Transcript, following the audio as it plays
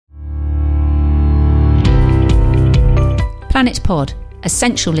Planet Pod,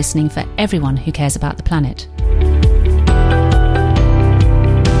 essential listening for everyone who cares about the planet.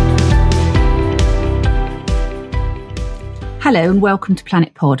 Hello and welcome to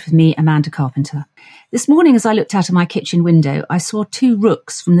Planet Pod with me, Amanda Carpenter. This morning as I looked out of my kitchen window, I saw 2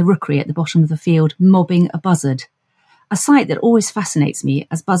 rooks from the rookery at the bottom of the field mobbing a buzzard. A sight that always fascinates me,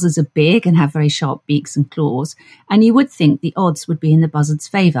 as buzzards are big and have very sharp beaks and claws, and you would think the odds would be in the buzzard's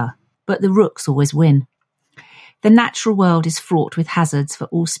favour, but the rooks always win. The natural world is fraught with hazards for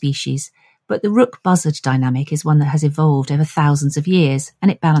all species, but the rook-buzzard dynamic is one that has evolved over thousands of years,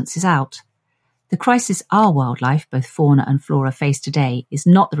 and it balances out. The crisis our wildlife, both fauna and flora, face today is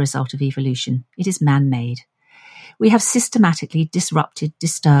not the result of evolution, it is man-made. We have systematically disrupted,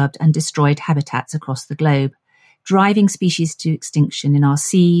 disturbed and destroyed habitats across the globe, driving species to extinction in our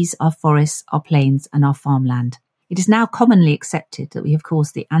seas, our forests, our plains and our farmland. It is now commonly accepted that we have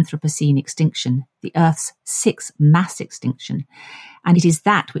caused the Anthropocene extinction, the Earth's 6th mass extinction, and it is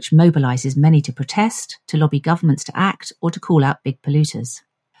that which mobilises many to protest, to lobby governments to act, or to call out big polluters.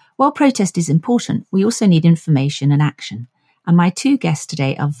 While protest is important, we also need information and action, and my 2 guests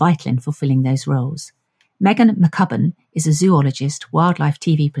today are vital in fulfilling those roles. Megan McCubbin is a zoologist, wildlife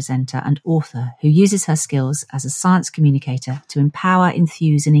TV presenter and author who uses her skills as a science communicator to empower,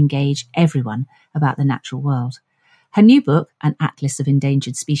 enthuse and engage everyone about the natural world. Her new book, An Atlas of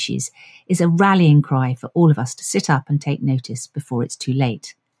Endangered Species, is a rallying cry for all of us to sit up and take notice before it's too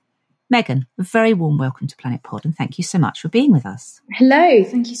late. Megan, a very warm welcome to Planet Pod and thank you so much for being with us. Hello,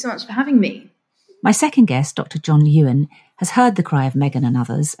 thank you so much for having me. My second guest, Dr. John Ewan, has heard the cry of Megan and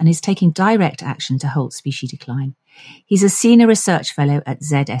others and is taking direct action to halt species decline. He's a senior research fellow at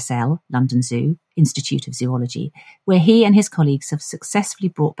ZSL, London Zoo, Institute of Zoology, where he and his colleagues have successfully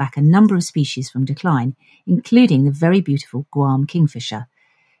brought back a number of species from decline, including the very beautiful Guam kingfisher.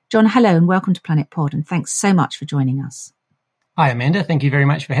 John, hello and welcome to Planet Pod and thanks so much for joining us. Hi, Amanda. Thank you very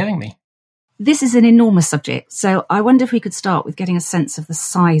much for having me. This is an enormous subject, so I wonder if we could start with getting a sense of the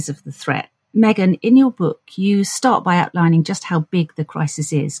size of the threat. Megan, in your book, you start by outlining just how big the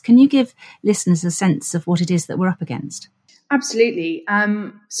crisis is. Can you give listeners a sense of what it is that we're up against? Absolutely.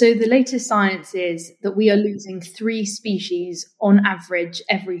 So the latest science is that we are losing 3 species on average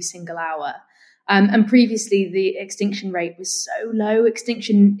every single hour. And previously, the extinction rate was so low.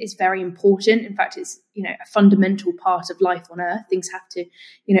 Extinction is very important. In fact, it's a fundamental part of life on Earth. Things have to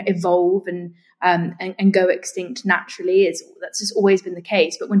evolve and go extinct naturally. That's just always been the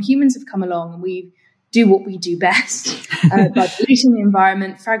case. But when humans have come along and we do what we do best by polluting the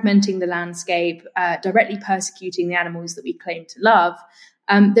environment, fragmenting the landscape, directly persecuting the animals that we claim to love,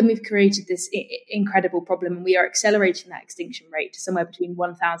 then we've created this incredible problem, and we are accelerating that extinction rate to somewhere between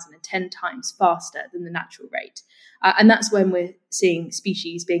 1,000 and 10 times faster than the natural rate. And that's when we're seeing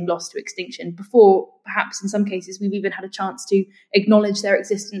species being lost to extinction before, perhaps in some cases, we've even had a chance to acknowledge their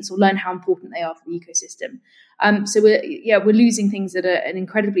existence or learn how important they are for the ecosystem. So we're losing things at an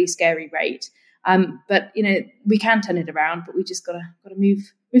incredibly scary rate. But we can turn it around, but we just got to move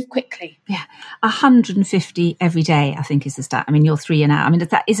quickly. Yeah, 150 every day, I think is the stat. I mean, you're 3 and out. I mean,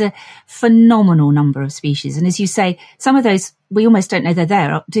 that is a phenomenal number of species. And as you say, some of those we almost don't know they're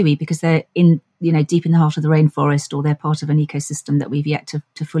there, do we? Because they're in, deep in the heart of the rainforest, or they're part of an ecosystem that we've yet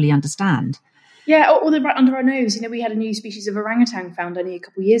to fully understand. Yeah, or they're right under our nose. We had a new species of orangutan found only a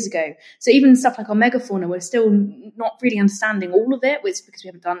couple of years ago. So even stuff like our megafauna, we're still not really understanding all of it. It's because we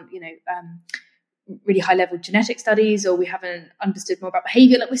haven't done, really high level genetic studies, or we haven't understood more about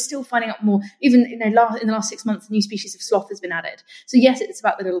behavior. We're still finding out more. Even in the last 6 months, a new species of sloth has been added. So yes, it's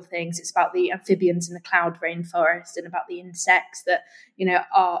about the little things. It's about the amphibians in the cloud rainforest and about the insects that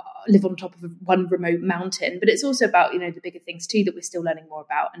live on top of one remote mountain. But it's also about the bigger things too that we're still learning more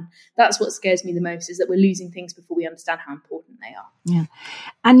about. And that's what scares me the most, is that we're losing things before we understand how important they are. Yeah,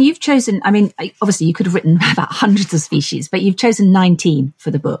 and you've chosen. I mean, obviously you could have written about hundreds of species, but you've chosen 19 for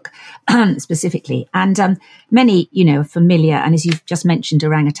the book specifically. And many, are familiar. And as you've just mentioned,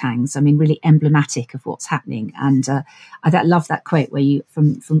 orangutans, really emblematic of what's happening. And I love that quote where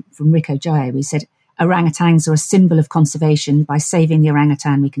from Rick Ojaya, where he said, orangutans are a symbol of conservation. By saving the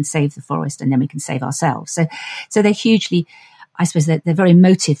orangutan, we can save the forest and then we can save ourselves. So they're hugely, I suppose they're very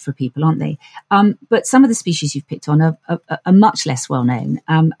emotive for people, aren't they? But some of the species you've picked on are much less well known.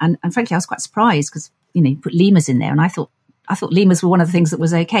 And frankly, I was quite surprised because, you put lemurs in there and I thought lemurs were one of the things that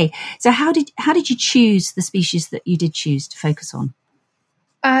was okay. So how did you choose the species that you did choose to focus on?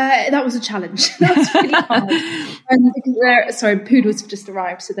 That was a challenge. That was really hard. Because poodles have just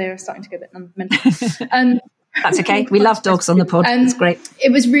arrived, so they are starting to go a bit mental. That's okay. We love dogs on the pod. It's great.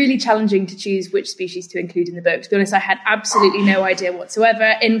 It was really challenging to choose which species to include in the book. To be honest, I had absolutely no idea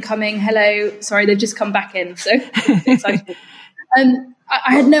whatsoever. Incoming, hello. Sorry, they've just come back in. So excited.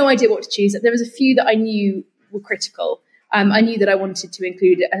 I had no idea what to choose. There was a few that I knew were critical. I knew that I wanted to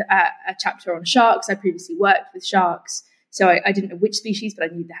include a chapter on sharks. I previously worked with sharks, so I didn't know which species, but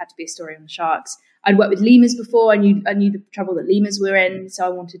I knew there had to be a story on the sharks. I'd worked with lemurs before. I knew the trouble that lemurs were in, so I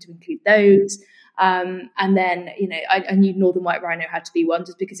wanted to include those. And then, I knew northern white rhino had to be one,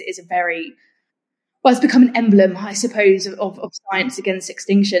 just because it is it's become an emblem, I suppose, of science against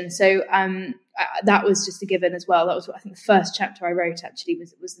extinction. So that was just a given as well. That was, I think, the first chapter I wrote actually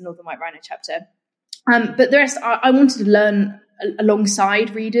was the northern white rhino chapter. But the rest, I wanted to learn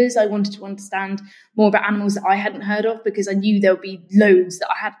alongside readers. I wanted to understand more about animals that I hadn't heard of, because I knew there would be loads that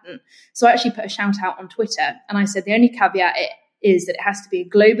I hadn't. So I actually put a shout out on Twitter, and I said the only caveat is that it has to be a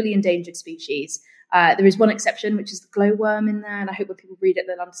globally endangered species. There is one exception, which is the glowworm in there, and I hope when people read it,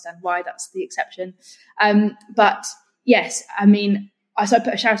 they'll understand why that's the exception. But yes, so I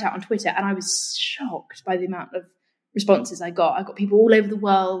put a shout out on Twitter, and I was shocked by the amount of responses I got. I got people all over the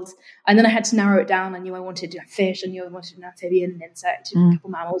world, and then I had to narrow it down. I knew I wanted a fish, I knew I wanted an amphibian, an insect, a couple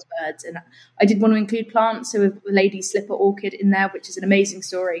mammals, birds, and I did want to include plants. So a lady slipper orchid in there, which is an amazing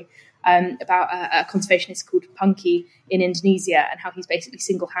story about a conservationist called Punky in Indonesia, and how he's basically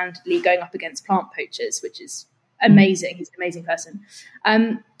single-handedly going up against plant poachers, which is amazing. He's an amazing person.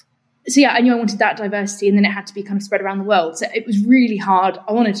 So yeah, I knew I wanted that diversity, and then it had to be kind of spread around the world. So it was really hard.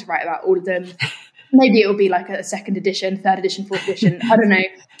 I wanted to write about all of them. Maybe it will be like a second edition, third edition, fourth edition. I don't know.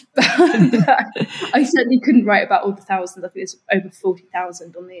 But I certainly couldn't write about all the thousands. I think there's over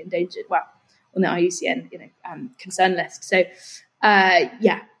 40,000 on the endangered, on the IUCN, concern list. So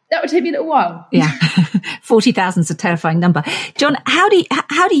that would take me a little while. Yeah, 40,000 is a terrifying number. John, how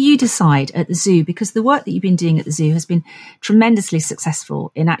do you decide at the zoo? Because the work that you've been doing at the zoo has been tremendously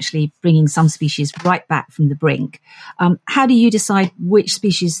successful in actually bringing some species right back from the brink. How do you decide which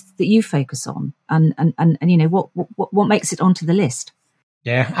species that you focus on, and what makes it onto the list?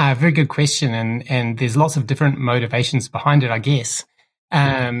 Yeah, very good question, and there's lots of different motivations behind it, I guess.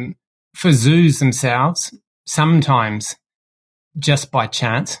 For zoos themselves, sometimes, just by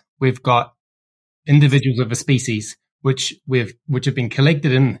chance, we've got individuals of a species which have been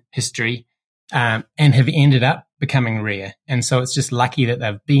collected in history and have ended up becoming rare, and so it's just lucky that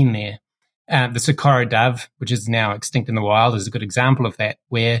they've been there. The Socorro dove, which is now extinct in the wild, is a good example of that,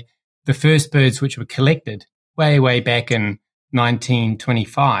 where the first birds which were collected way back in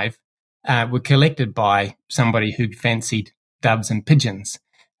 1925 were collected by somebody who fancied doves and pigeons,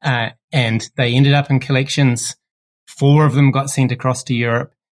 and they ended up in collections. 4 of them got sent across to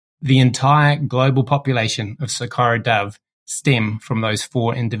Europe. The entire global population of Socorro dove stem from those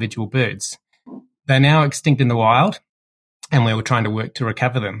 4 individual birds. They're now extinct in the wild, and we were trying to work to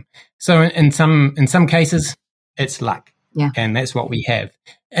recover them. So in some cases, it's luck, and that's what we have.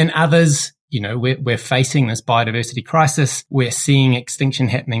 In others, we're facing this biodiversity crisis. We're seeing extinction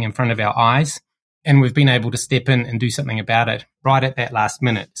happening in front of our eyes, and we've been able to step in and do something about it right at that last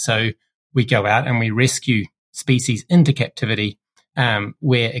minute. So we go out and we rescue species into captivity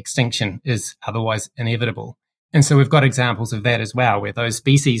where extinction is otherwise inevitable. And so we've got examples of that as well, where those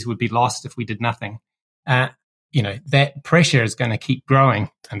species would be lost if we did nothing. That pressure is going to keep growing,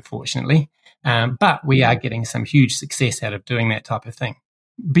 unfortunately, but we are getting some huge success out of doing that type of thing.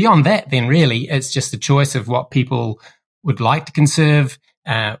 Beyond that, then really, it's just a choice of what people would like to conserve,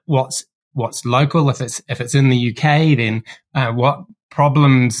 what's local. If it's in the UK, then what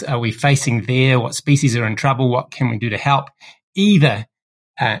problems are we facing there? What species are in trouble? What can we do to help? Either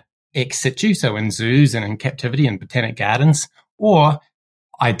ex situ, so in zoos and in captivity and botanic gardens, or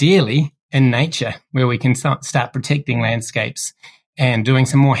ideally in nature, where we can start protecting landscapes and doing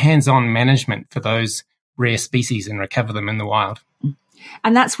some more hands-on management for those rare species and recover them in the wild.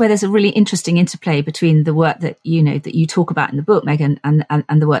 And that's where there's a really interesting interplay between the work that you talk about in the book, Megan,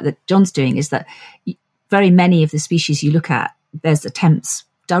 and the work that John's doing, is that very many of the species you look at, there's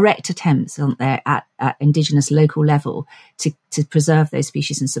direct attempts, aren't there, at indigenous local level to preserve those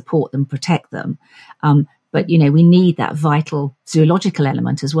species and support them, protect them. But we need that vital zoological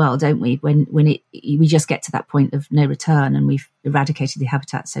element as well, don't we? When we just get to that point of no return and we've eradicated the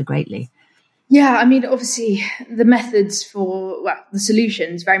habitat so greatly. Yeah, obviously the methods the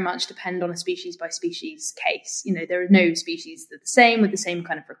solutions very much depend on a species by species case. There are no species that are the same with the same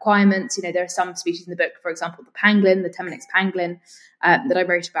kind of requirements. There are some species in the book, for example, the pangolin, the Temminck's pangolin, that I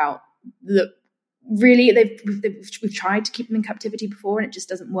wrote about, that really we've tried to keep them in captivity before and it just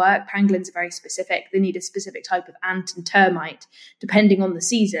doesn't work. Pangolins are very specific. They need a specific type of ant and termite depending on the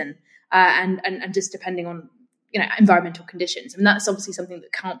season, and just depending on environmental conditions. And that's obviously something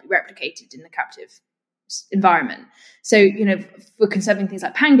that can't be replicated in the captive environment. So, for conserving things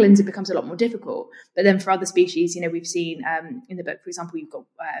like pangolins, it becomes a lot more difficult. But then for other species, we've seen in the book, for example, you've got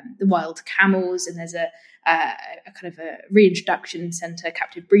the wild camels, and there's a kind of a reintroduction centre,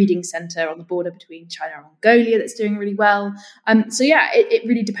 captive breeding centre on the border between China and Mongolia that's doing really well. So yeah, it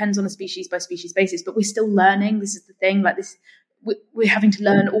really depends on a species by species basis, but we're still learning. This is the thing, like this, we're having to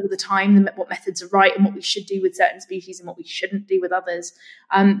learn all the time what methods are right and what we should do with certain species and what we shouldn't do with others.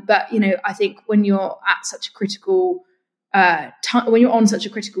 But I think when you're at such a critical when you're on such a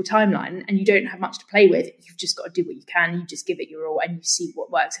critical timeline and you don't have much to play with, you've just got to do what you can. You just give it your all and you see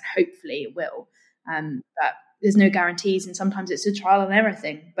what works, and hopefully it will. But there's no guarantees, and sometimes it's a trial and error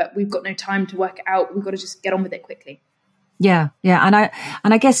thing. But we've got no time to work it out. We've got to just get on with it quickly. Yeah, and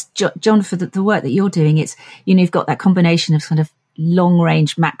I guess, John, for the work that you're doing, it's you've got that combination of sort of long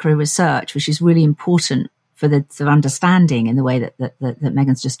range macro research, which is really important for the sort of understanding in the way that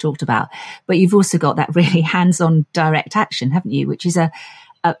Megan's just talked about. But you've also got that really hands-on direct action, haven't you? Which is a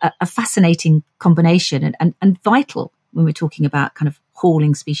fascinating combination and vital when we're talking about kind of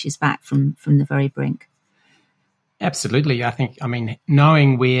hauling species back from the very brink. Absolutely. I mean,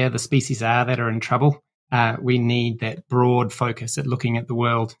 knowing where the species are that are in trouble, we need that broad focus at looking at the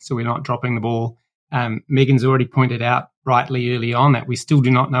world so we're not dropping the ball. Megan's already pointed out rightly early on that we still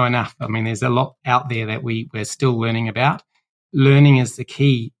do not know enough. I mean, there's a lot out there that we're still learning about. Learning is the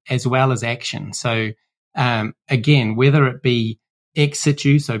key as well as action. So again, whether it be ex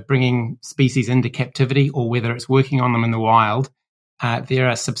situ, so bringing species into captivity, or whether it's working on them in the wild, there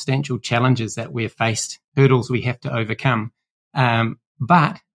are substantial challenges that we're faced, hurdles we have to overcome.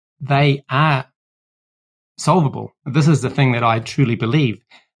 But they are solvable. This is the thing that I truly believe.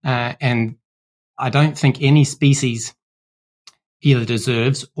 And I don't think any species either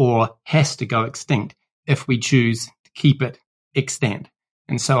deserves or has to go extinct if we choose to keep it extant.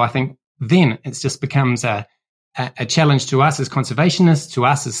 And so I think then it just becomes a challenge to us as conservationists, to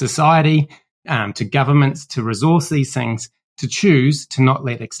us as society, to governments, to resource these things, to choose to not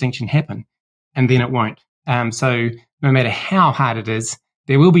let extinction happen. And then it won't. So no matter how hard it is,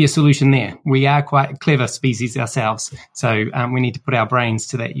 there will be a solution there. We are quite a clever species ourselves, so we need to put our brains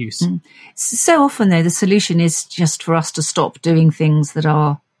to that use. So often, though, the solution is just for us to stop doing things that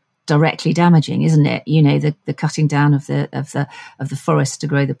are directly damaging, isn't it? The cutting down of the forest to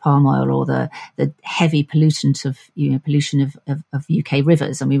grow the palm oil, or the heavy pollutant of pollution of UK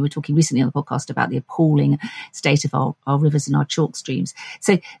rivers. And we were talking recently on the podcast about the appalling state of our rivers and our chalk streams.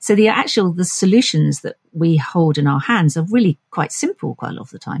 So the solutions that we hold in our hands are really quite simple quite a lot of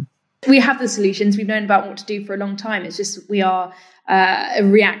the time. We have the solutions. We've known about what to do for a long time. It's just we are a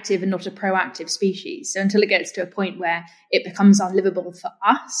reactive and not a proactive species. So until it gets to a point where it becomes unlivable for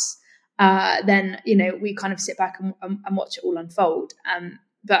us, then, we kind of sit back and watch it all unfold.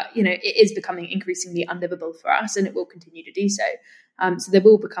 But, it is becoming increasingly unlivable for us, and it will continue to do so. So there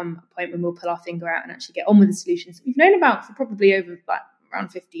will become a point when we'll pull our finger out and actually get on with the solutions that we've known about for probably over around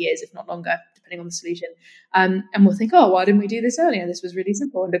 50 years, if not longer, depending on the solution. And we'll think, oh, why didn't we do this earlier? This was really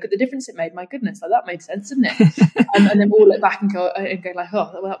simple. And look at the difference it made. My goodness, that made sense, didn't it? And then we'll look back and go like,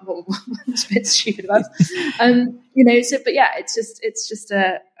 oh, what was a bit stupid about it. So, but yeah, it's just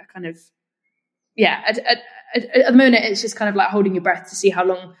a kind of, yeah, at the moment, it's just kind of like holding your breath to see how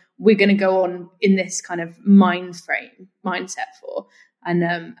long we're going to go on in this kind of mindset for.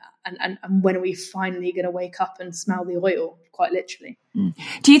 And when are we finally going to wake up and smell the oil, quite literally?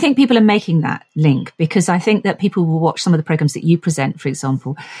 Do you think people are making that link? Because I think that people will watch some of the programs that you present, for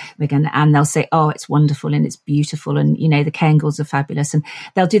example, Megan, and they'll say, oh, it's wonderful and it's beautiful, and, the Kangals are fabulous, and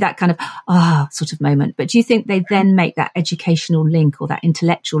they'll do that kind of, sort of moment. But do you think they then make that educational link or that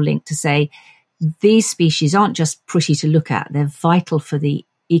intellectual link to say, these species aren't just pretty to look at, they're vital for the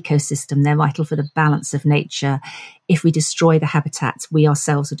ecosystem, they're vital for the balance of nature. If we destroy the habitats, we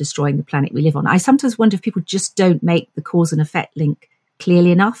ourselves are destroying the planet we live on. I sometimes wonder if people just don't make the cause and effect link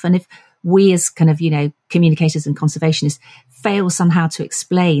clearly enough, and if we as kind of, communicators and conservationists fail somehow to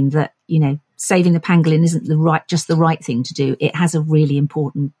explain that, saving the pangolin isn't just the right thing to do. It has a really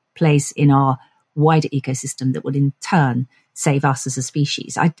important place in our wider ecosystem that would in turn save us as a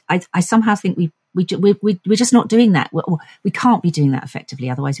species. I somehow think we're just not doing that. We can't be doing that effectively,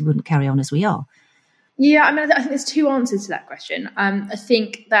 otherwise we wouldn't carry on as we are. Yeah, I mean, I think there's two answers to that question. I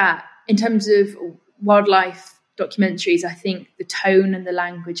think that in terms of wildlife documentaries, I think the tone and the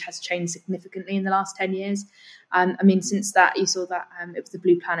language has changed significantly in the last 10 years. I mean, since that, you saw that it was the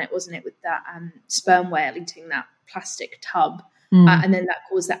Blue Planet, wasn't it, with that sperm whale eating that plastic tub And then that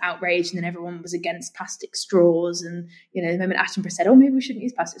caused that outrage, and then everyone was against plastic straws. And, you know, the moment Attenborough said, oh, maybe we shouldn't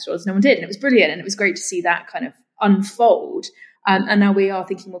use plastic straws, no one did. And it was brilliant. And it was great to see that kind of unfold. And now we are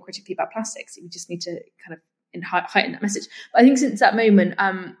thinking more critically about plastics. We just need to kind of heighten that message. But I think since that moment,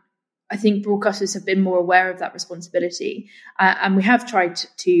 I think broadcasters have been more aware of that responsibility, and we have tried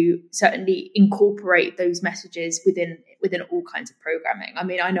to certainly incorporate those messages within all kinds of programming. I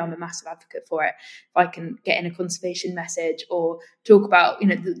mean, I know I'm a massive advocate for it. If I can get in a conservation message or talk about, you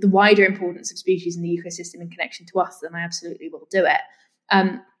know, the wider importance of species in the ecosystem in connection to us, then I absolutely will do it.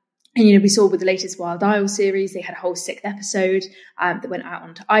 And, you know, we saw with the latest Wild Isle series, they had a whole 6th episode that went out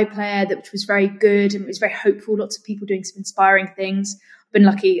onto iPlayer, which was very good, and it was very hopeful. Lots of people doing some inspiring things. Been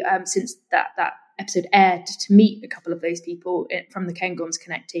lucky since that episode aired to meet a couple of those people from the Cairngorms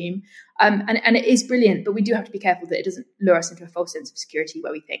Connect team, and it is brilliant. But we do have to be careful that it doesn't lure us into a false sense of security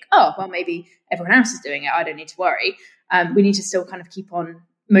where we think, oh, well, maybe everyone else is doing it, I don't need to worry. We need to still kind of keep on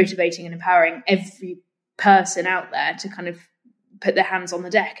motivating and empowering every person out there to kind of put their hands on the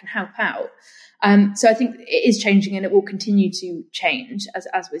deck and help out. So I think it is changing, and it will continue to change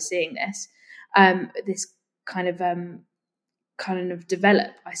as we're seeing this kind of develop,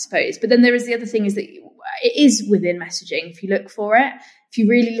 I suppose. But then there is the other thing, is that it is within messaging. If you look for it, if you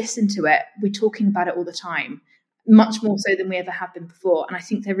really listen to it, we're talking about it all the time, much more so than we ever have been before. And I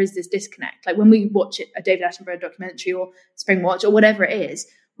think there is this disconnect. Like when we watch a David Attenborough documentary or Spring Watch or whatever it is,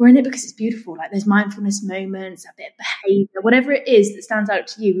 we're in it because it's beautiful. Like there's mindfulness moments, a bit of behavior, whatever it is that stands out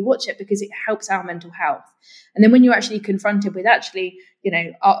to you. We watch it because it helps our mental health. And then when you're actually confronted with actually, you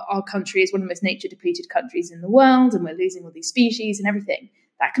know, our country is one of the most nature depleted countries in the world, and we're losing all these species and everything,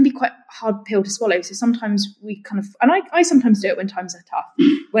 that can be quite a hard pill to swallow. So sometimes we kind of, and I sometimes do it when times are tough,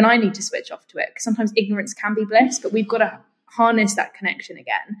 when I need to switch off to it, because sometimes ignorance can be bliss, but we've got to harness that connection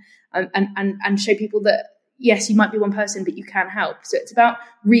again and show people that, yes, you might be one person, but you can help. So it's about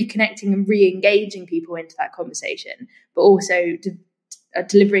reconnecting and re-engaging people into that conversation, but also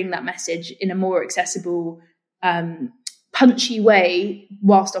delivering that message in a more accessible, punchy way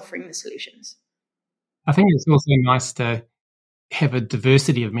whilst offering the solutions. I think it's also nice to have a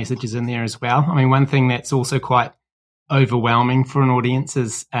diversity of messages in there as well. I mean, one thing that's also quite overwhelming for an audience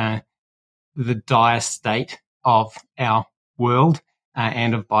is the dire state of our world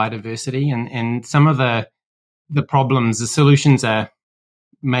and of biodiversity, and some of the problems, the solutions are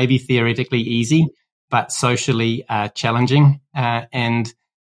maybe theoretically easy, but socially challenging, and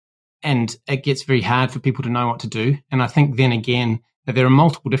it gets very hard for people to know what to do. And I think then again that there are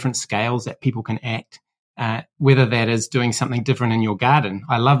multiple different scales that people can act, whether that is doing something different in your garden.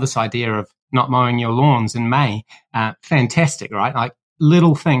 I love this idea of not mowing your lawns in May. Fantastic, right? Like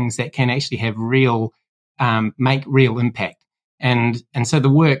little things that can actually have make real impact. And so the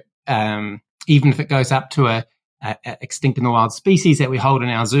work, even if it goes up to a extinct in the wild species that we hold in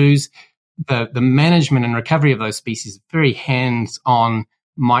our zoos, the management and recovery of those species, very hands-on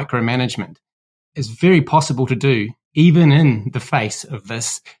micromanagement, is very possible to do, even in the face of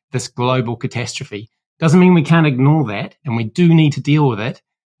this global catastrophe. Doesn't mean we can't ignore that, and we do need to deal with it,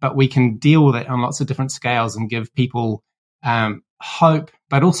 but we can deal with it on lots of different scales and give people hope,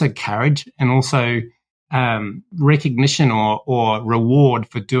 but also courage, and also recognition or reward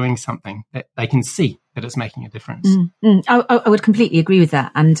for doing something that they can see that it's making a difference. I would completely agree with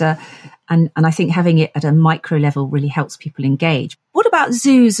that, and I think having it at a micro level really helps people engage. What about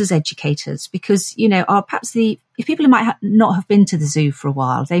zoos as educators? Because, you know, if people who might not have been to the zoo for a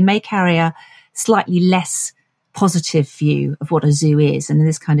while, they may carry a slightly less positive view of what a zoo is, and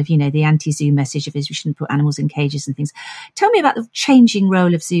this kind of, you know, the anti-zoo message of is we shouldn't put animals in cages and things. Tell me about the changing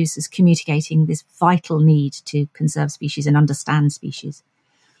role of zoos as communicating this vital need to conserve species and understand species.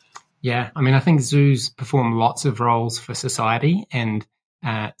 Yeah, I mean, I think zoos perform lots of roles for society, and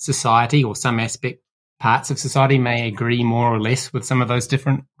society, or some parts of society, may agree more or less with some of those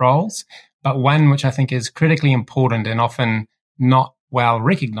different roles. But one which I think is critically important and often not well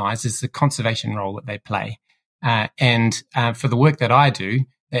recognized is the conservation role that they play. And for the work that I do,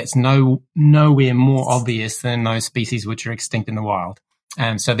 it's nowhere more obvious than those species which are extinct in the wild.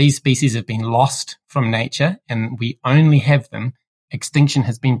 So these species have been lost from nature, and we only have them. Extinction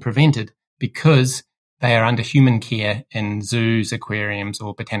has been prevented because they are under human care in zoos, aquariums,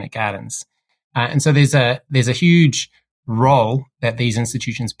 or botanic gardens. And so there's a huge role that these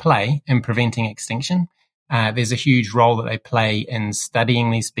institutions play in preventing extinction. There's a huge role that they play in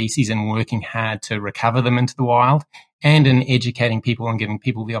studying these species and working hard to recover them into the wild, and in educating people and giving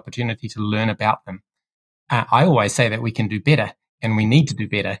people the opportunity to learn about them. I always say that we can do better, and we need to do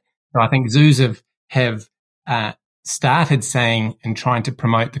better. So I think zoos have started saying and trying to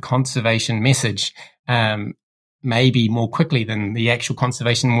promote the conservation message maybe more quickly than the actual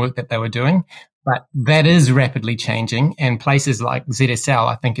conservation work that they were doing. But that is rapidly changing, and places like ZSL,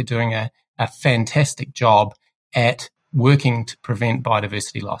 I think, are doing a fantastic job at working to prevent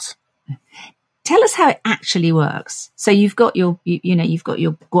biodiversity loss. Tell us how it actually works. So you've got you've got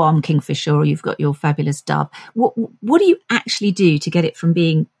your Guam kingfisher, or you've got your fabulous dove. What do you actually do to get it from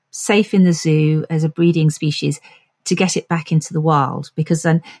being safe in the zoo as a breeding species to get it back into the wild? Because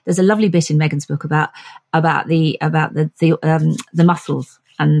there's a lovely bit in Megan's book about the mussels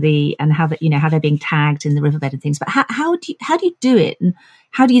and how that, how they're being tagged in the riverbed and things. But how do you do it, and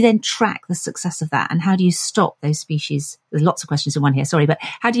how do you then track the success of that, and how do you stop those species? There's lots of questions in one here, sorry, but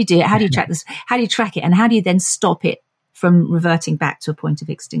how do you do it? How do you track this? How do you track it, and how do you then stop it from reverting back to a point of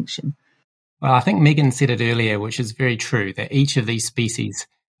extinction? Well, I think Megan said it earlier, which is very true, that each of these species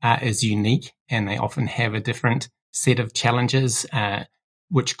is unique, and they often have a different set of challenges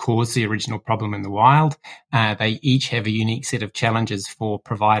which caused the original problem in the wild. They each have a unique set of challenges for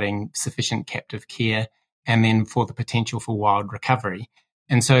providing sufficient captive care, and then for the potential for wild recovery.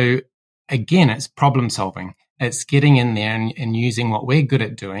 And so, again, it's problem solving. It's getting in there and using what we're good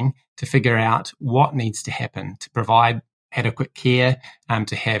at doing to figure out what needs to happen to provide adequate care,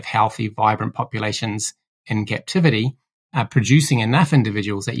 to have healthy, vibrant populations in captivity, producing enough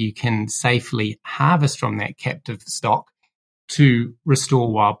individuals that you can safely harvest from that captive stock to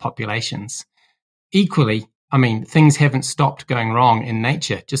restore wild populations. Equally, I mean, things haven't stopped going wrong in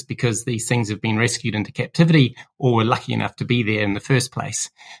nature just because these things have been rescued into captivity or were lucky enough to be there in the first place.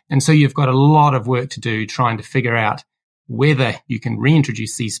 And so you've got a lot of work to do trying to figure out whether you can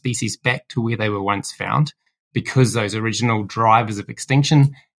reintroduce these species back to where they were once found, because those original drivers of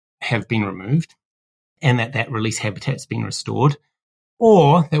extinction have been removed and that release habitat's been restored,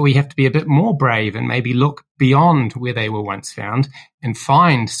 or that we have to be a bit more brave and maybe look beyond where they were once found and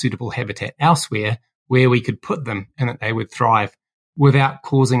find suitable habitat elsewhere where we could put them and that they would thrive without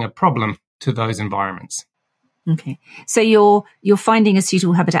causing a problem to those environments. Okay. So you're finding a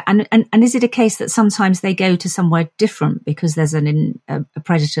suitable habitat. And is it a case that sometimes they go to somewhere different because there's a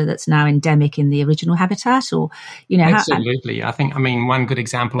predator that's now endemic in the original habitat, or, Absolutely. I mean, one good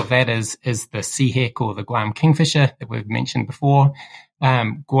example of that is the sea heck or the Guam kingfisher that we've mentioned before.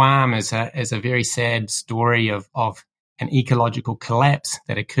 Guam is a very sad story of an ecological collapse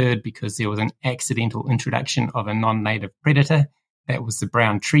that occurred because there was an accidental introduction of a non-native predator. That was the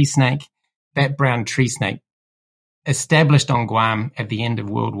brown tree snake. That brown tree snake established on Guam at the end of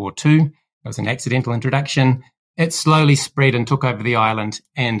World War II. It was an accidental introduction. It slowly spread and took over the island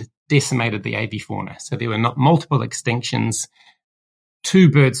and decimated the avifauna. So there were not multiple extinctions.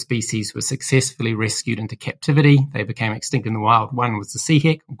 2 bird species were successfully rescued into captivity. They became extinct in the wild. One was the sea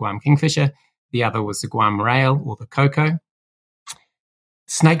heck, or Guam kingfisher. The other was the Guam rail, or the koko.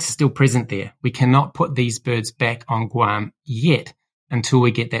 Snakes are still present there. We cannot put these birds back on Guam yet until we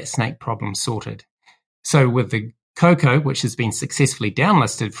get that snake problem sorted. So with the koko, which has been successfully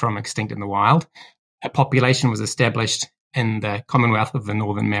downlisted from extinct in the wild, a population was established in the Commonwealth of the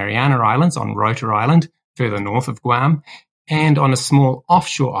Northern Mariana Islands on Rota Island, further north of Guam, and on a small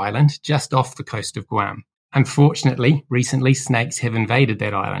offshore island just off the coast of Guam. Unfortunately, recently snakes have invaded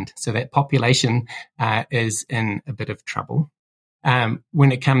that island, so that population is in a bit of trouble.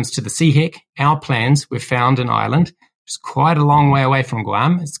 When it comes to the sea heck, our plans, we've found an island which is quite a long way away from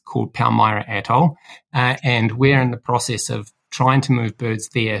Guam. It's called Palmyra Atoll, and we're in the process of trying to move birds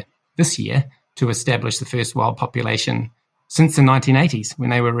there this year to establish the first wild population since the 1980s when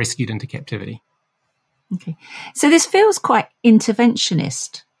they were rescued into captivity. Okay, so this feels quite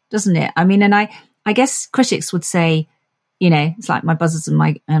interventionist, doesn't it? I mean, and I guess critics would say, it's like my buzzards and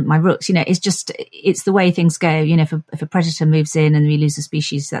my rooks. It's the way things go. If a predator moves in and we lose a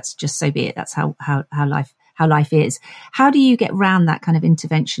species, that's just so be it. That's how life is. How do you get around that kind of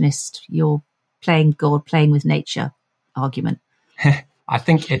interventionist, you're playing God, playing with nature argument? I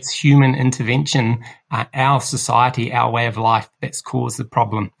think it's human intervention, our society, our way of life, that's caused the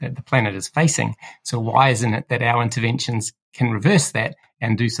problem that the planet is facing. So why isn't it that our interventions can reverse that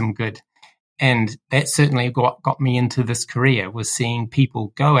and do some good? And that certainly got me into this career, was seeing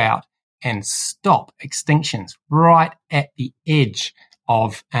people go out and stop extinctions right at the edge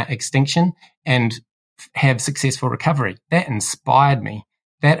of extinction and have successful recovery. That inspired me.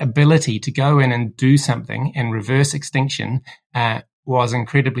 That ability to go in and do something and reverse extinction was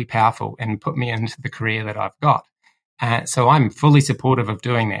incredibly powerful and put me into the career that I've got. So I'm fully supportive of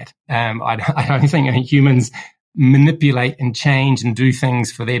doing that. I don't think humans manipulate and change and do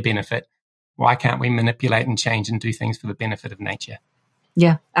things for their benefit. Why can't we manipulate and change and do things for the benefit of nature?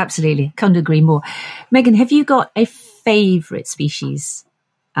 Yeah, absolutely. Couldn't agree more. Megan, have you got a favourite species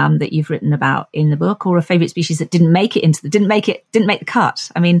that you've written about in the book, or a favourite species that didn't make the cut?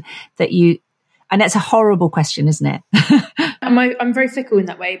 I mean, and that's a horrible question, isn't it? I'm very fickle in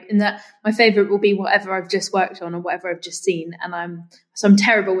that way, in that my favourite will be whatever I've just worked on or whatever I've just seen. And I'm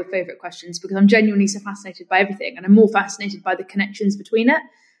terrible with favourite questions because I'm genuinely so fascinated by everything, and I'm more fascinated by the connections between it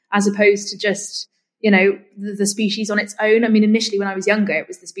as opposed to just, the species on its own. I mean, initially when I was younger, it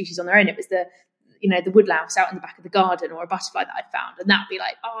was the species on their own. It was the woodlouse out in the back of the garden, or a butterfly that I'd found. And that'd be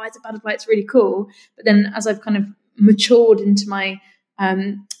like, oh, it's a butterfly, it's really cool. But then as I've kind of matured into my,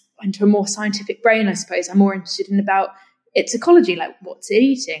 into a more scientific brain, I suppose, I'm more interested in about its ecology, like what's it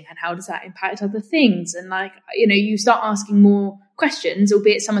eating and how does that impact other things? And you start asking more questions,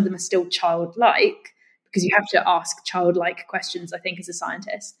 albeit some of them are still childlike, because you have to ask childlike questions, I think, as a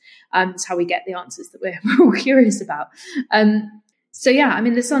scientist. That's how we get the answers that we're all curious about.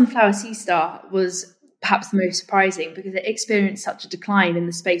 The sunflower sea star was perhaps the most surprising because it experienced such a decline in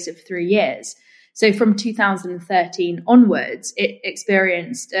the space of 3 years. So from 2013 onwards, it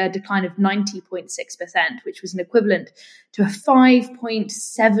experienced a decline of 90.6%, which was an equivalent to a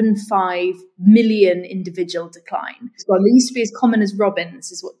 5.75 million individual decline. Well, they used to be as common as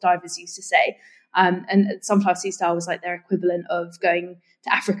robins, is what divers used to say. And sunflower sea star was like their equivalent of going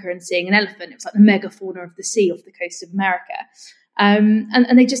to Africa and seeing an elephant. It was like the megafauna of the sea off the coast of America.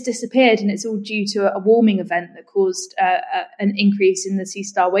 And they just disappeared, and it's all due to a warming event that caused an increase in the sea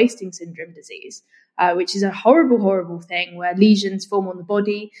star wasting syndrome disease, which is a horrible, horrible thing where lesions form on the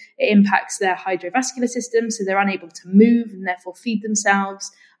body. It impacts their hydrovascular system, so they're unable to move and therefore feed themselves,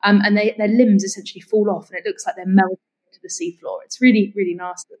 and their limbs essentially fall off, and it looks like they're melting into the seafloor. It's really, really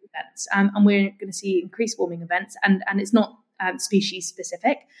nasty events, and we're going to see increased warming events, and it's not species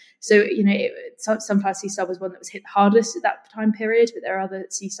specific. So, sunflower sea star was one that was hit hardest at that time period, but there are other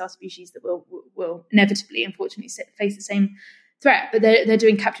sea star species that will inevitably, unfortunately, face the same threat. But they're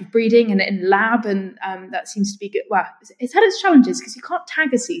doing captive breeding and in lab, and that seems to be good. Well, it's had its challenges because you can't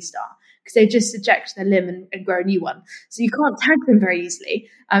tag a sea star because they just eject their limb and grow a new one. So you can't tag them very easily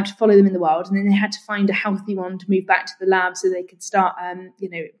to follow them in the wild. And then they had to find a healthy one to move back to the lab so they could start,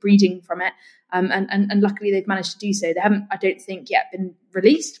 breeding from it. And luckily they've managed to do so. They haven't, I don't think, yet been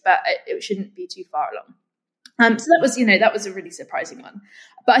released, but it shouldn't be too far along. So that was a really surprising one.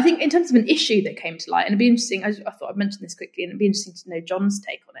 But I think in terms of an issue that came to light, and it'd be interesting, I thought I'd mention this quickly, and it'd be interesting to know John's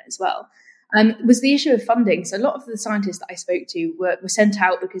take on it as well, was the issue of funding. So a lot of the scientists that I spoke to were sent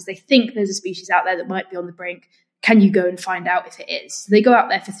out because they think there's a species out there that might be on the brink. Can you go and find out if it is? So they go out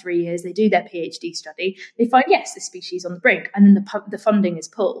there for 3 years, they do their PhD study, they find, yes, the species on the brink, and then the funding is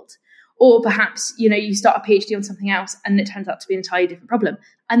pulled. Or perhaps, you start a PhD on something else and it turns out to be an entirely different problem.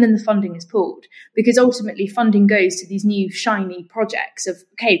 And then the funding is pulled because ultimately funding goes to these new shiny projects of,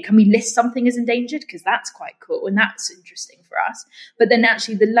 okay, can we list something as endangered? Because that's quite cool and that's interesting for us. But then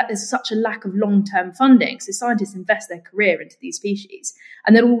actually there's such a lack of long-term funding. So scientists invest their career into these species.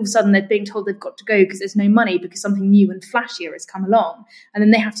 And then all of a sudden they're being told they've got to go because there's no money because something new and flashier has come along. And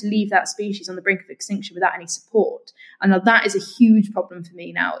then they have to leave that species on the brink of extinction without any support. And now that is a huge problem for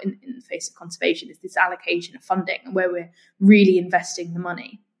me now in the face of conservation, is this allocation of funding and where we're really investing the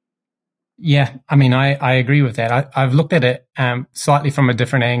money. Yeah, I mean, I agree with that. I've looked at it slightly from a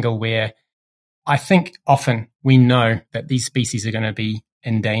different angle where I think often we know that these species are going to be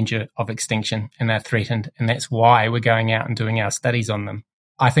in danger of extinction and they're threatened, and that's why we're going out and doing our studies on them.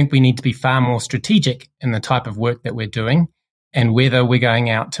 I think we need to be far more strategic in the type of work that we're doing and whether we're going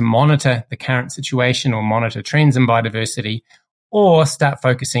out to monitor the current situation or monitor trends in biodiversity or start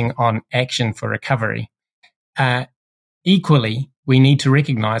focusing on action for recovery. Equally, we need to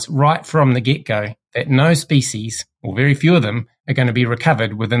recognize right from the get-go that no species, or very few of them, are going to be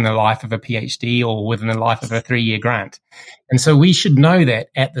recovered within the life of a PhD or within the life of a 3-year grant. And so we should know that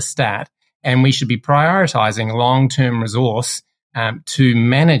at the start, and we should be prioritizing long-term resource to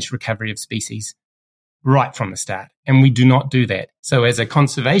manage recovery of species right from the start. And we do not do that. So as a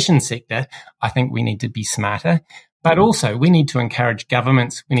conservation sector, I think we need to be smarter. But also, we need to encourage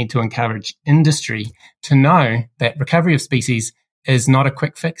governments, we need to encourage industry to know that recovery of species is not a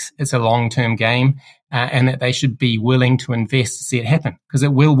quick fix, it's a long-term game, and that they should be willing to invest to see it happen, because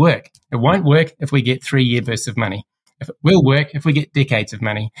it will work. It won't work if we get 3-year bursts of money. It will work if we get decades of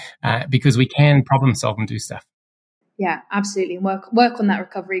money, because we can problem solve and do stuff. Yeah, absolutely. And work on that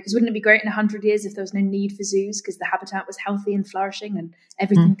recovery, because wouldn't it be great in 100 years if there was no need for zoos because the habitat was healthy and flourishing and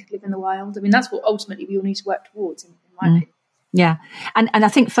everything could live in the wild? I mean, that's what ultimately we all need to work towards, in my opinion. Yeah. And I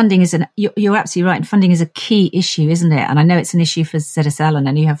think funding is you're absolutely right. Funding is a key issue, isn't it? And I know it's an issue for ZSL, and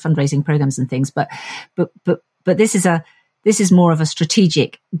I know you have fundraising programs and things, but this is this is more of a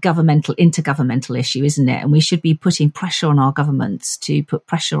strategic governmental, intergovernmental issue, isn't it? And we should be putting pressure on our governments to put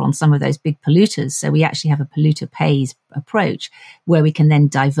pressure on some of those big polluters. So we actually have a polluter pays approach where we can then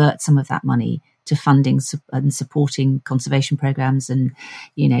divert some of that money to funding and supporting conservation programs and,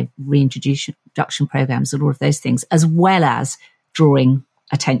 reintroduction programs and all of those things, as well as drawing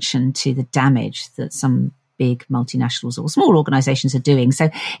attention to the damage that some big multinationals or small organizations are doing. So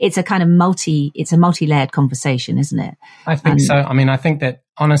it's a kind of multi-layered conversation, isn't it? I think so. I mean, I think that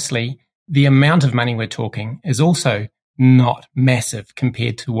honestly, the amount of money we're talking is also not massive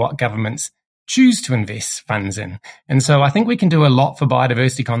compared to what governments choose to invest funds in. And so I think we can do a lot for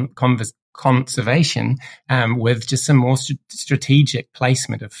biodiversity conservation with just some more strategic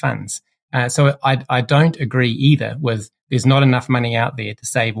placement of funds. So I don't agree either with there's not enough money out there to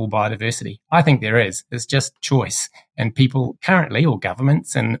save all biodiversity. I think there is. It's just choice. And people currently, or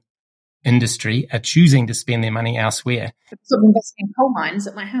governments and industry, are choosing to spend their money elsewhere. Sort of investing in coal mines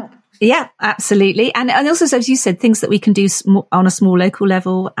that might help. Yeah, absolutely. And also, as you said, things that we can do on a small local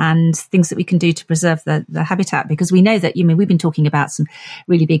level and things that we can do to preserve the habitat, because we know that, we've been talking about some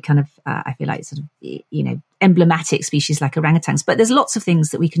really big kind of, I feel like sort of, emblematic species like orangutans, but there's lots of things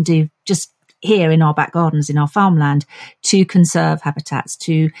that we can do just here in our back gardens, in our farmland, to conserve habitats,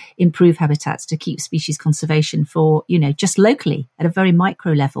 to improve habitats, to keep species conservation for, just locally at a very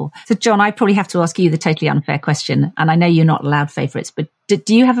micro level. So, John, I probably have to ask you the totally unfair question. And I know you're not allowed favourites, but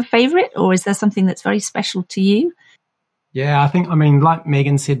do you have a favourite, or is there something that's very special to you? Yeah, like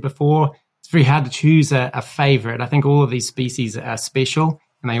Megan said before, it's very hard to choose a favourite. I think all of these species are special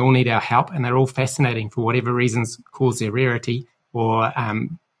and they all need our help, and they're all fascinating for whatever reasons cause their rarity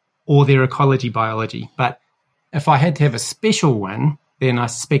or their ecology biology. But if I had to have a special one, then I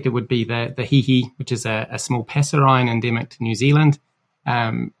suspect it would be the hihi, which is a small passerine endemic to New Zealand.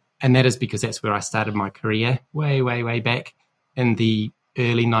 And that is because that's where I started my career way, way, way back in the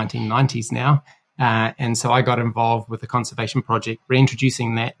early 1990s now. And so I got involved with the conservation project,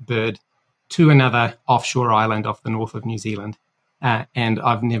 reintroducing that bird to another offshore island off the north of New Zealand. And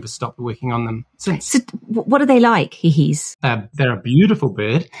I've never stopped working on them since. So what are they like, hihis? They're a beautiful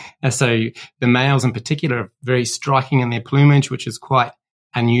bird. So the males in particular are very striking in their plumage, which is quite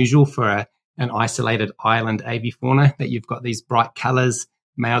unusual for an isolated island avifauna, that you've got these bright colours.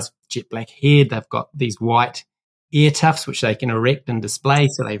 Males, jet black head. They've got these white ear tufts, which they can erect and display,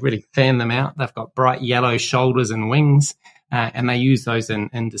 so they really fan them out. They've got bright yellow shoulders and wings. And they use those in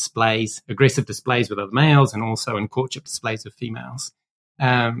displays, aggressive displays with other males, and also in courtship displays with females.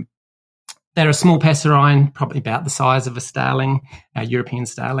 They're a small passerine, probably about the size of a starling, a European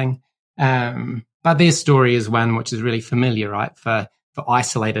starling. But their story is one which is really familiar, right? For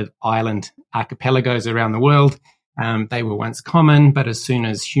isolated island archipelagos around the world, they were once common, but as soon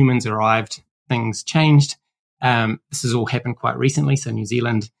as humans arrived, things changed. This has all happened quite recently. So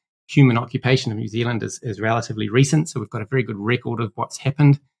human occupation of New Zealand is relatively recent, so we've got a very good record of what's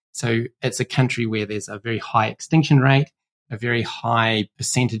happened. So it's a country where there's a very high extinction rate, a very high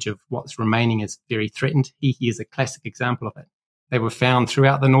percentage of what's remaining is very threatened. Hihi is a classic example of it. They were found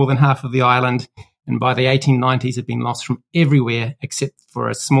throughout the northern half of the island, and by the 1890s had been lost from everywhere except for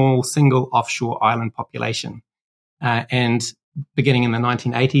a small single offshore island population. And beginning in the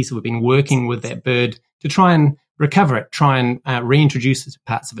 1980s, we've been working with that bird to try and recover it, try and reintroduce it to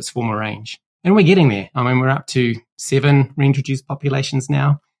parts of its former range. And we're getting there. We're up to 7 reintroduced populations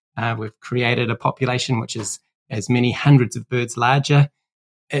now. We've created a population which is as many hundreds of birds larger.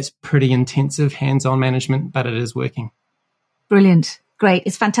 It's pretty intensive hands-on management, but it is working. Brilliant. Great.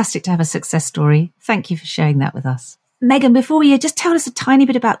 It's fantastic to have a success story. Thank you for sharing that with us. Megan, before we just tell us a tiny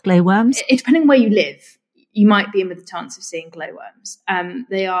bit about glowworms. Depending where you live, you might be in with a chance of seeing glowworms.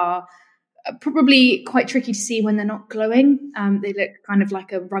 They are probably quite tricky to see when they're not glowing. They look kind of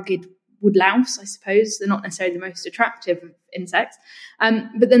like a rugged wood louse, I suppose. They're not necessarily the most attractive of insects.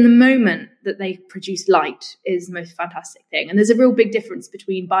 But then the moment that they produce light is the most fantastic thing. And there's a real big difference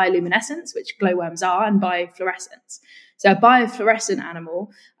between bioluminescence, which glowworms are, and biofluorescence. So a biofluorescent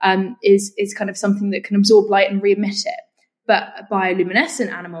animal is kind of something that can absorb light and re-emit it. But a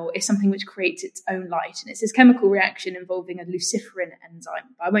bioluminescent animal is something which creates its own light. And it's this chemical reaction involving a luciferin enzyme.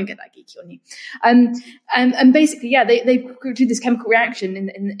 But I won't get that geeky on you. And basically, they do this chemical reaction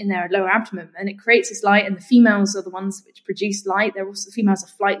in their lower abdomen, and it creates this light. And the females are the ones which produce light. The females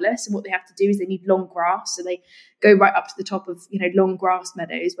are flightless. And what they have to do is they need long grass. So they go right up to the top of, long grass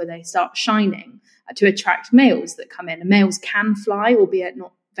meadows where they start shining to attract males that come in. And males can fly, albeit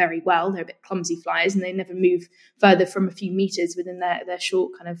not very well. They're a bit clumsy flyers, and they never move further from a few meters within their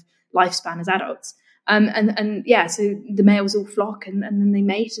short kind of lifespan as adults. And yeah, so the males all flock and then they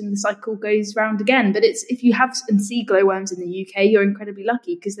mate and the cycle goes round again. But if you have and see glowworms in the UK, you're incredibly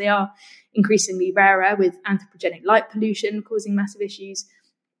lucky because they are increasingly rarer with anthropogenic light pollution causing massive issues.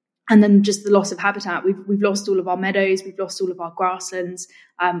 And then just the loss of habitat. We've lost all of our meadows. We've lost all of our grasslands.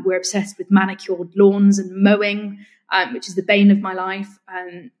 We're obsessed with manicured lawns and mowing, which is the bane of my life.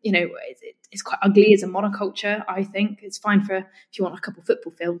 It's quite ugly as a monoculture, I think. It's fine for if you want a couple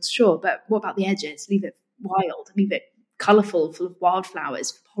football fields, sure. But what about the edges? Leave it wild. Leave it colourful, full of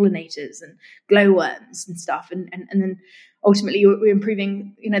wildflowers for pollinators and glowworms and stuff. And then ultimately we're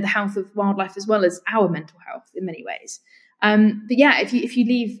improving, the health of wildlife as well as our mental health in many ways. But yeah, if you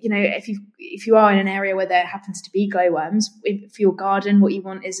leave, if you are in an area where there happens to be glowworms, for your garden, what you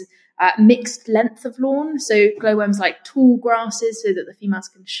want is mixed length of lawn. So glowworms like tall grasses so that the females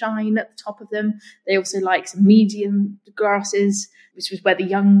can shine at the top of them. They also like some medium grasses, which is where the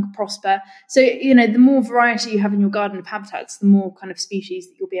young prosper. So, the more variety you have in your garden of habitats, the more kind of species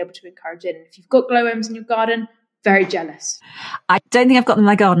that you'll be able to encourage in. If you've got glowworms in your garden, very jealous. I don't think I've got them in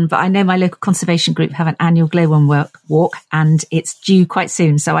my garden, but I know my local conservation group have an annual glowworm walk and it's due quite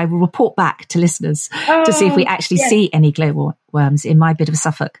soon. So I will report back to listeners to see if we actually see any glowworms in my bit of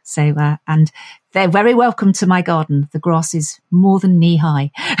Suffolk. So, and they're very welcome to my garden. The grass is more than knee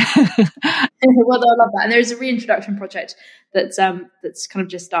high. Well, I love that. And there's a reintroduction project that's kind of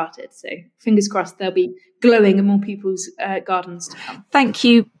just started. So fingers crossed they'll be glowing in more people's gardens to come. Thank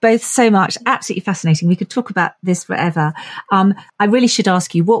you both so much. Absolutely fascinating. We could talk about this forever. I really should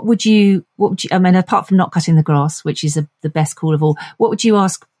ask you, what would you, I mean, apart from not cutting the grass, which is the best call of all, what would you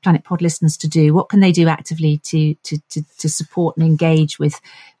ask Planet Pod listeners to do? What can they do actively to support and engage with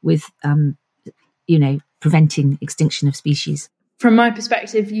preventing extinction of species? From my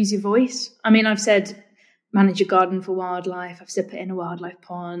perspective, use your voice. I mean, I've said manage your garden for wildlife. I've said put in a wildlife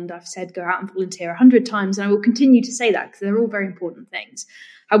pond. I've said go out and volunteer 100 times. And I will continue to say that because they're all very important things.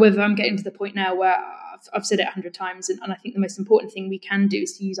 However, I'm getting to the point now where I've said it 100 times. And I think the most important thing we can do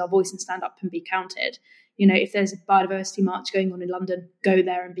is to use our voice and stand up and be counted. If there's a biodiversity march going on in London, go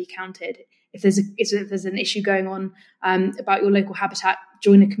there and be counted. If there's an issue going on about your local habitat,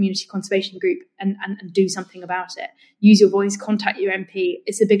 join a community conservation group and do something about it. Use your voice, contact your MP.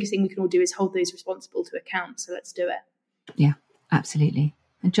 It's the biggest thing we can all do is hold those responsible to account. So let's do it. Yeah, absolutely.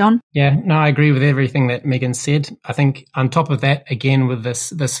 And John? Yeah, no, I agree with everything that Megan said. I think on top of that, again, with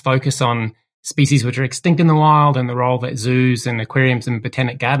this focus on species which are extinct in the wild and the role that zoos and aquariums and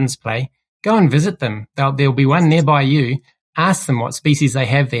botanic gardens play, go and visit them. There'll be one nearby you. Ask them what species they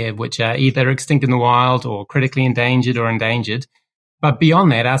have there, which are either extinct in the wild or critically endangered or endangered. But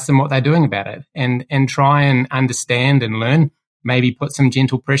beyond that, ask them what they're doing about it and try and understand and learn, maybe put some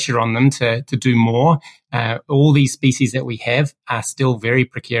gentle pressure on them to do more. All these species that we have are still very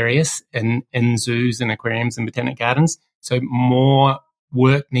precarious in zoos and aquariums and botanic gardens. So more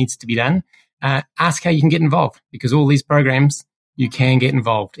work needs to be done. Ask how you can get involved because all these programs, you can get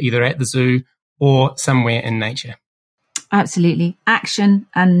involved either at the zoo or somewhere in nature. Absolutely. Action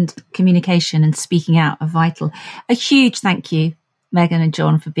and communication and speaking out are vital. A huge thank you, Megan and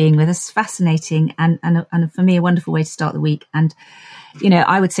John, for being with us. Fascinating and for me, a wonderful way to start the week. And,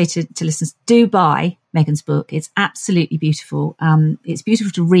 I would say to listeners, do buy Megan's book. It's absolutely beautiful. It's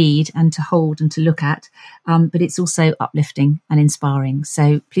beautiful to read and to hold and to look at, but it's also uplifting and inspiring.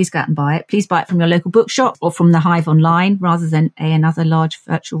 So please go out and buy it. Please buy it from your local bookshop or from the Hive online rather than another large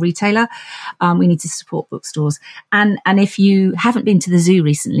virtual retailer. We need to support bookstores. And if you haven't been to the zoo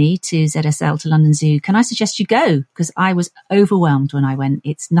recently, to ZSL, to London Zoo, can I suggest you go? Because I was overwhelmed when I went.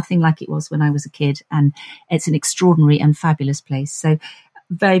 It's nothing like it was when I was a kid, and it's an extraordinary and fabulous place. So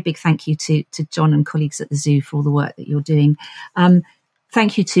very big thank you to John and colleagues at the zoo for all the work that you're doing.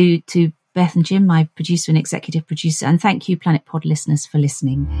 Thank you to Beth and Jim, my producer and executive producer, and thank you Planet Pod listeners for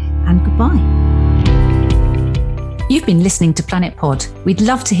listening, and goodbye. You've been listening to Planet Pod. We'd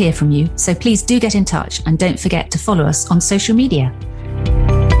love to hear from you, so please do get in touch and don't forget to follow us on social media.